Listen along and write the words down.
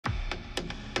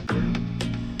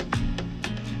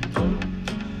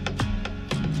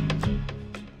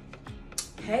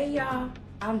Hey y'all,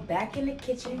 I'm back in the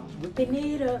kitchen whipping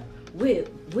it up,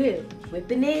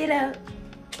 whipping it up.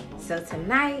 So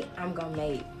tonight I'm gonna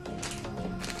make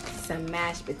some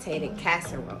mashed potato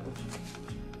casserole.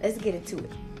 Let's get into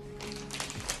it.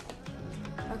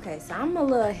 Okay, so I'm a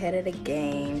little ahead of the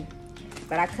game,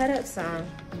 but I cut up some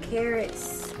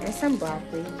carrots and some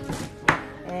broccoli,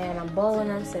 and I'm boiling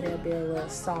them so they'll be a little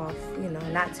soft, you know,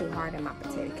 not too hard in my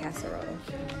potato casserole.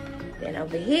 Then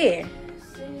over here,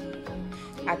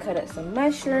 I cut up some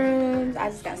mushrooms.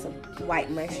 I just got some white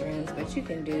mushrooms, but you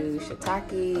can do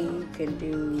shiitake, you can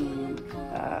do,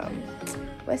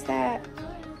 what's that?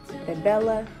 The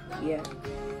Bella, yeah.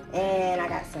 And I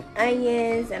got some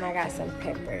onions and I got some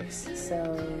peppers.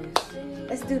 So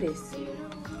let's do this.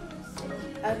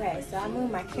 Okay, so I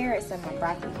moved my carrots and my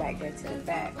broccoli back there to the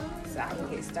back so I can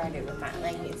get started with my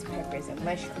onions, peppers, and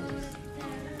mushrooms.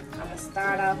 I'm gonna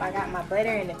start off, I got my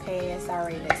butter in the pan, it's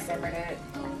already simmered up.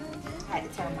 I had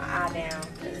to turn my eye down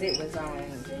because it was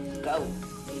on go.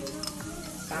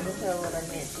 So I'm gonna put a little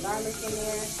minced garlic in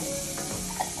there.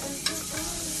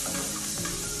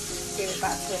 Give it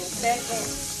about 20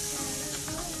 seconds.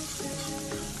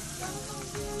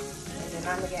 And then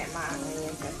I'm gonna get my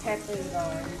onions and peppers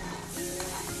going.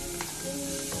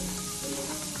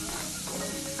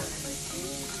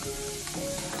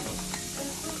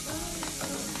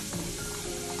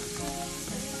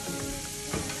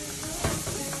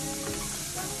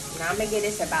 Now I'm gonna give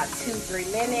this about 2-3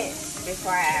 minutes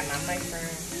before I add my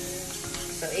mushrooms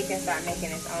so it can start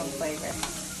making its own flavor.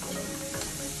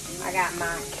 I got my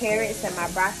carrots and my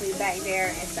broccoli back there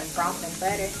and some broth and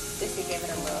butter just to give it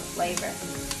a little flavor.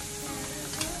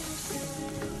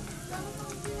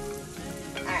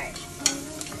 Alright,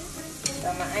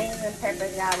 so my onions and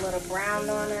peppers got a little brown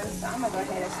on them, so I'm gonna go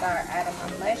ahead and start adding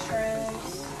my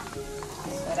mushrooms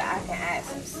so that I can add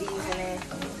some seasoning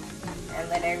and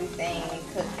let everything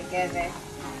cook together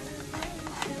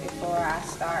before I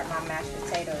start my mashed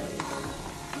potatoes.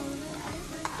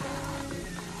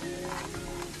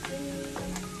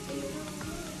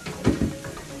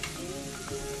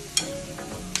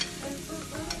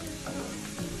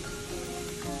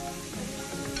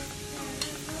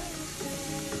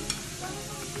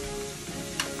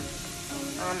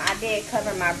 I did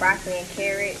cover my broccoli and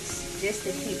carrots just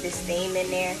to keep the steam in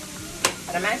there,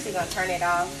 but I'm actually going to turn it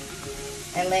off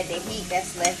and let the heat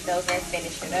that's left over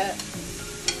finish it up.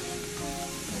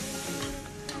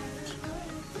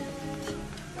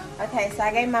 Okay, so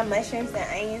I gave my mushrooms and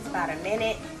onions about a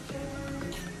minute.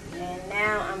 And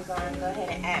now I'm going to go ahead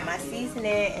and add my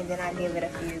seasoning, and then I give it a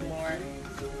few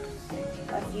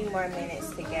more minutes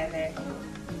together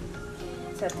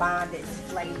to bond its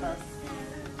flavors.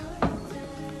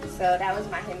 So that was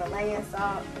my Himalayan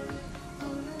salt.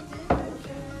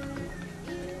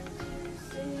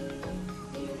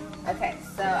 Okay,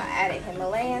 so I added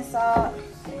Himalayan salt.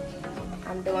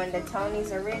 I'm doing the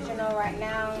Tony's original right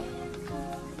now.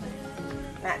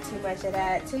 Not too much of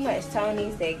that. Too much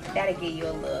Tony's, that'll give you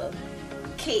a little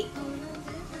kick.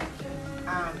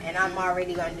 And I'm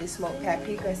already gonna do smoked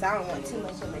paprika, so I don't want too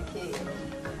much of a kick.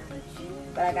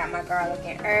 But I got my garlic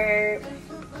and herb.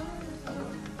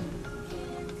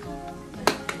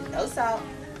 No salt.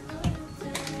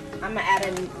 I'm gonna add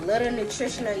a little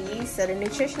nutritional yeast. So the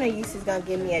nutritional yeast is gonna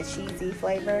give me a cheesy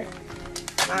flavor.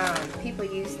 People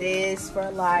use this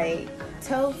for like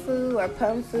tofu or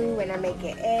pumfu when they're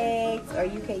making eggs, or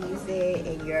you can use it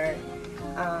in your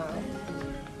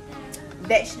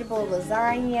vegetable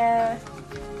lasagna.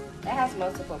 That has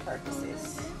multiple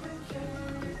purposes.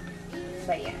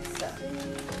 But yeah, so.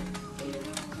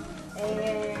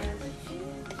 And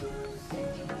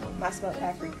my smoked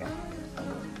paprika.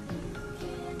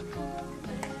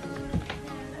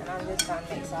 I'm just gonna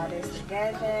mix all this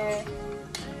together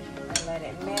and let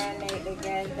it marinate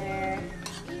together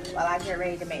while I get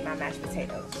ready to make my mashed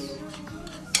potatoes.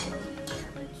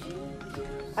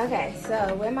 Okay,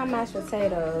 so with my mashed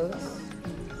potatoes,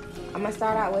 I'm gonna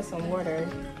start out with some water,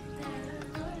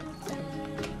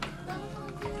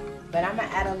 but I'm gonna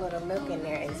add a little milk in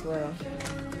there as well.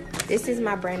 This is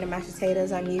my brand of mashed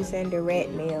potatoes I'm using, the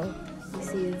red meal. You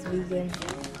see it's vegan.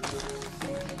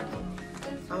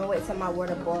 I'm gonna wait till my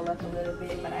water boil up a little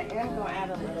bit, but I am gonna add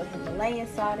a little Himalayan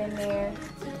salt in there,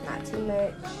 not too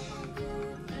much.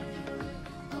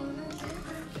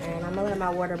 And I'm gonna let my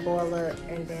water boil up,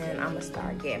 and then I'm gonna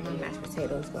start getting my mashed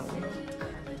potatoes going.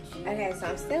 Okay, so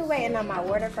I'm still waiting on my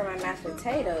water for my mashed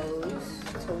potatoes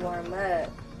to warm up.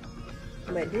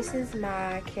 But this is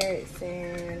my carrots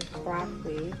and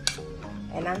broccoli,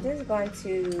 and I'm just going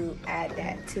to add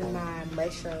that to my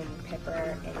mushroom,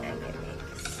 pepper, and onion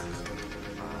mix.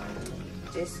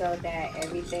 just so that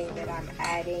everything that I'm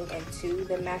adding into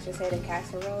the mashed potato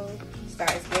casserole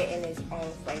starts getting its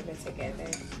own flavor together.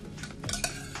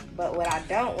 But what I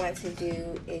don't want to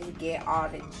do is get all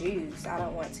the juice. I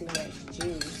don't want too much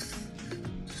juice.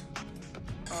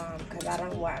 Because I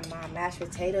don't want my mashed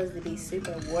potatoes to be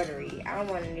super watery. I don't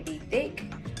want them to be thick,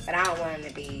 but I don't want them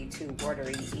to be too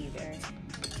watery either.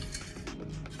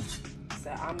 So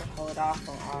I'm gonna hold off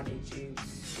on all the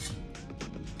juice.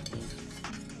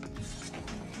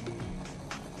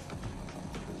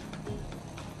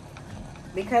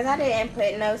 Because I didn't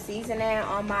put no seasoning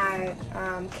on my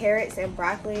carrots and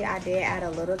broccoli, I did add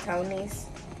a little Tony's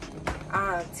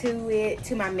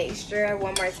to my mixture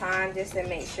one more time, just to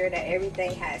make sure that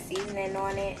everything had seasoning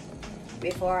on it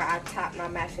before I top my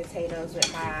mashed potatoes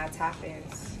with my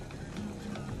toppings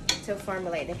to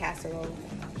formulate the casserole.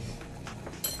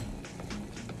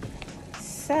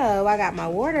 So I got my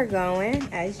water going.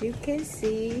 As you can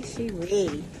see, she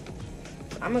ready.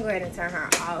 I'm gonna go ahead and turn her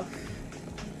off.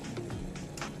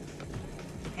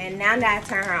 And now that I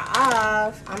turn her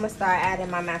off, I'm gonna start adding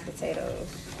my mashed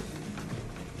potatoes.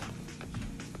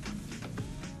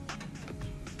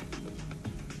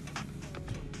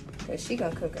 Cause she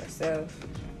gonna cook herself.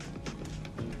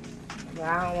 But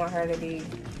I don't want her to be,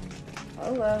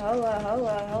 hold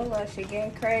up. She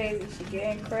getting crazy, she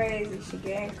getting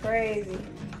crazy.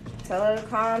 Tell her to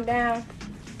calm down.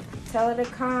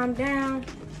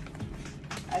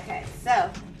 Okay,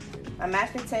 so my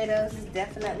mashed potatoes is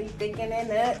definitely thickening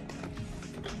up.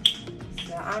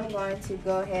 So I'm going to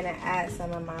go ahead and add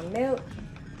some of my milk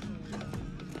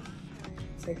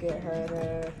to get her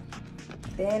to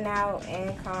thin out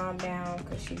and calm down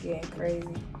because she's getting crazy.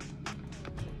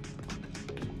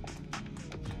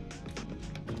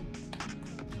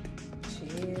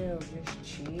 Chill, just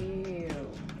chill.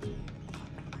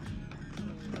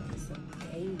 It's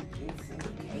okay.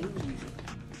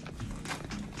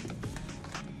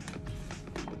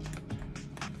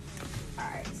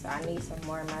 Alright, so I need some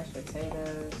more mashed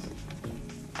potatoes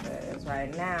because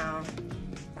right now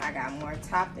I got more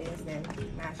toppings than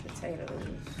mashed potatoes.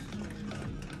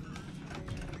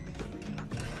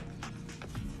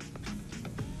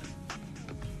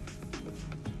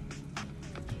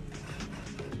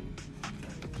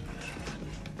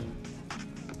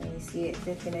 And you see it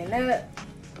thickening up.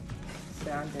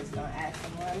 So I'm just gonna add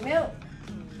some more milk.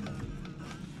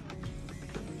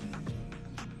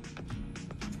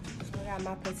 I got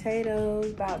my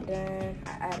potatoes about done. I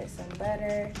added some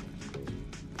butter.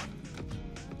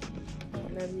 I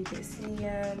don't know if you can see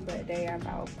them, but they are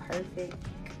about perfect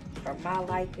for my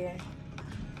liking.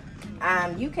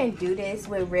 You can do this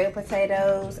with real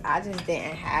potatoes. I just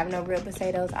didn't have no real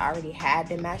potatoes. I already had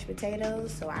the mashed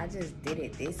potatoes, so I just did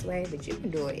it this way. But you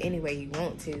can do it any way you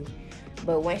want to.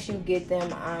 But once you get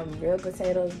them real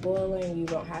potatoes boiling, you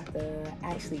don't have to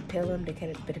actually peel them,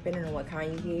 depending on what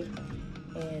kind you get,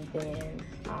 and then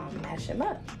mash them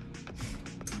up.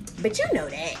 But you know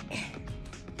that.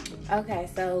 Okay,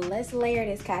 so let's layer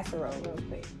this casserole real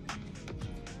quick.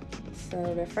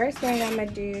 So the first thing I'm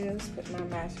gonna do is put my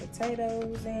mashed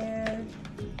potatoes in.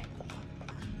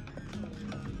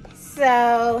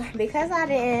 So because I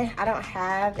don't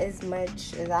have as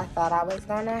much as I thought I was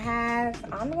gonna have,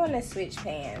 I'm gonna switch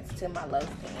pans to my loaf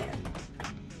pan.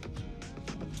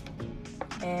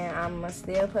 And I'm gonna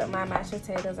still put my mashed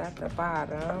potatoes at the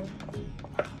bottom.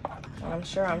 I'm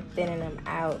sure I'm thinning them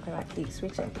out because I keep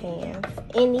switching pans.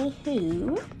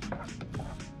 Anywho.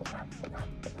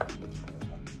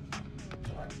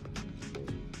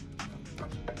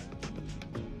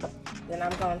 Then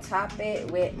I'm gonna top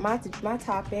it with my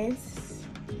toppings.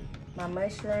 My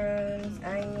mushrooms,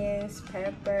 onions,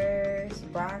 peppers,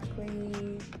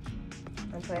 broccoli.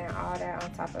 I'm putting all that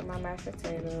on top of my mashed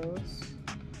potatoes.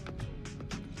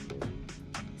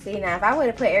 See, now if I would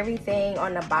have put everything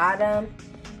on the bottom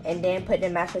and then put the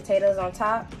mashed potatoes on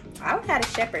top, I would have had a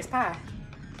shepherd's pie.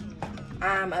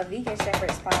 A vegan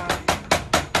shepherd's pie.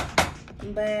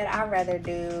 But I'd rather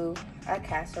do a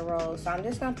casserole. So I'm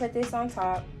just gonna put this on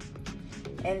top.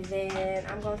 And then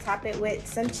I'm gonna top it with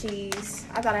some cheese.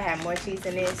 I thought I had more cheese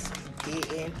in this.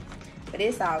 Didn't. But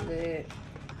it's all good.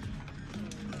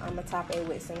 I'm gonna top it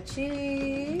with some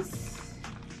cheese.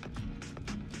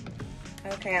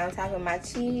 Okay, on top of my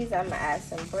cheese, I'm gonna add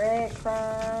some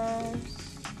breadcrumbs.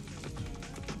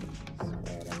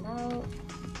 Spread them out.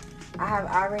 I have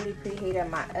already preheated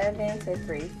my oven to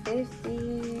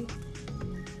 350.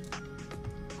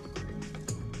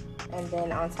 And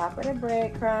then on top of the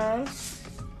breadcrumbs,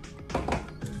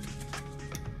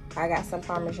 I got some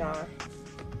Parmesan.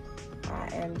 I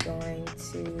am going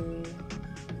to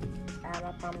add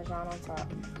my Parmesan on top.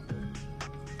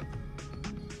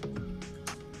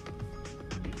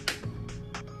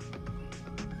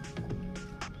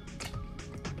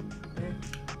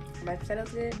 Mashed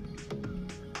potatoes good?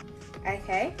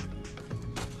 Okay.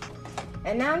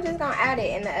 And now I'm just gonna add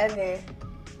it in the oven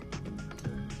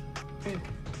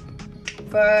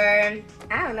for,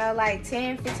 I don't know, like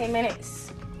 10-15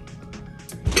 minutes.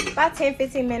 About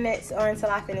 10-15 minutes or until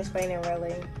I finish cleaning and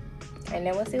rolling. And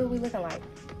then we'll see what we looking like.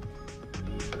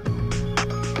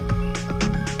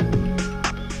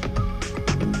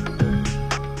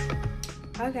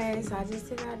 Okay, so I just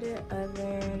took out the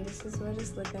oven. This is what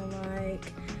it's looking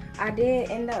like. I did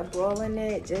end up rolling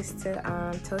it just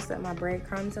to toast up my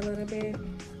breadcrumbs a little bit.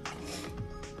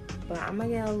 But I'm gonna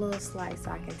get a little slice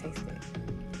so I can taste it.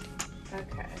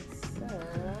 Okay, so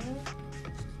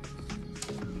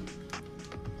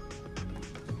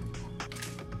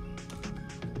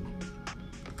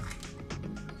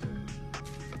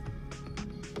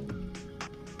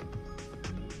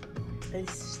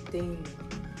it's steaming.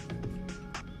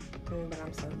 But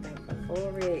I'm so thankful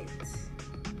for it.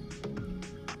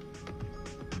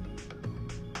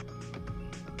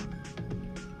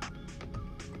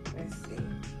 Let's see.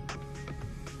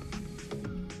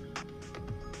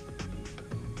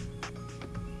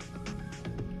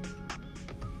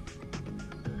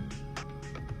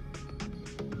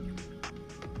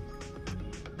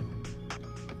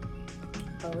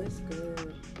 Oh, it's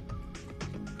good.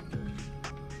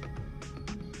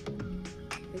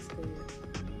 It's good.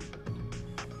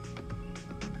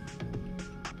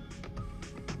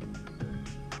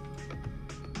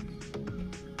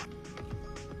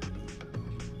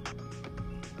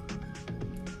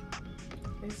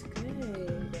 It's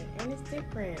good and it's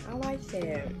different. I like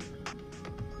it.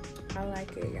 I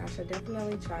like it. Y'all should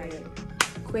definitely try it.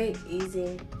 Quick,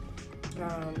 easy.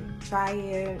 Try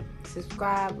it.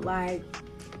 Subscribe, like,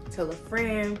 tell a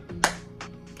friend.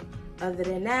 Other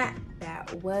than that,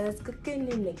 that was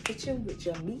cooking in the kitchen with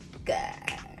Jamaica.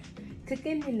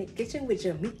 Cooking in the kitchen with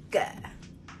Jamaica.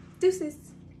 Deuces.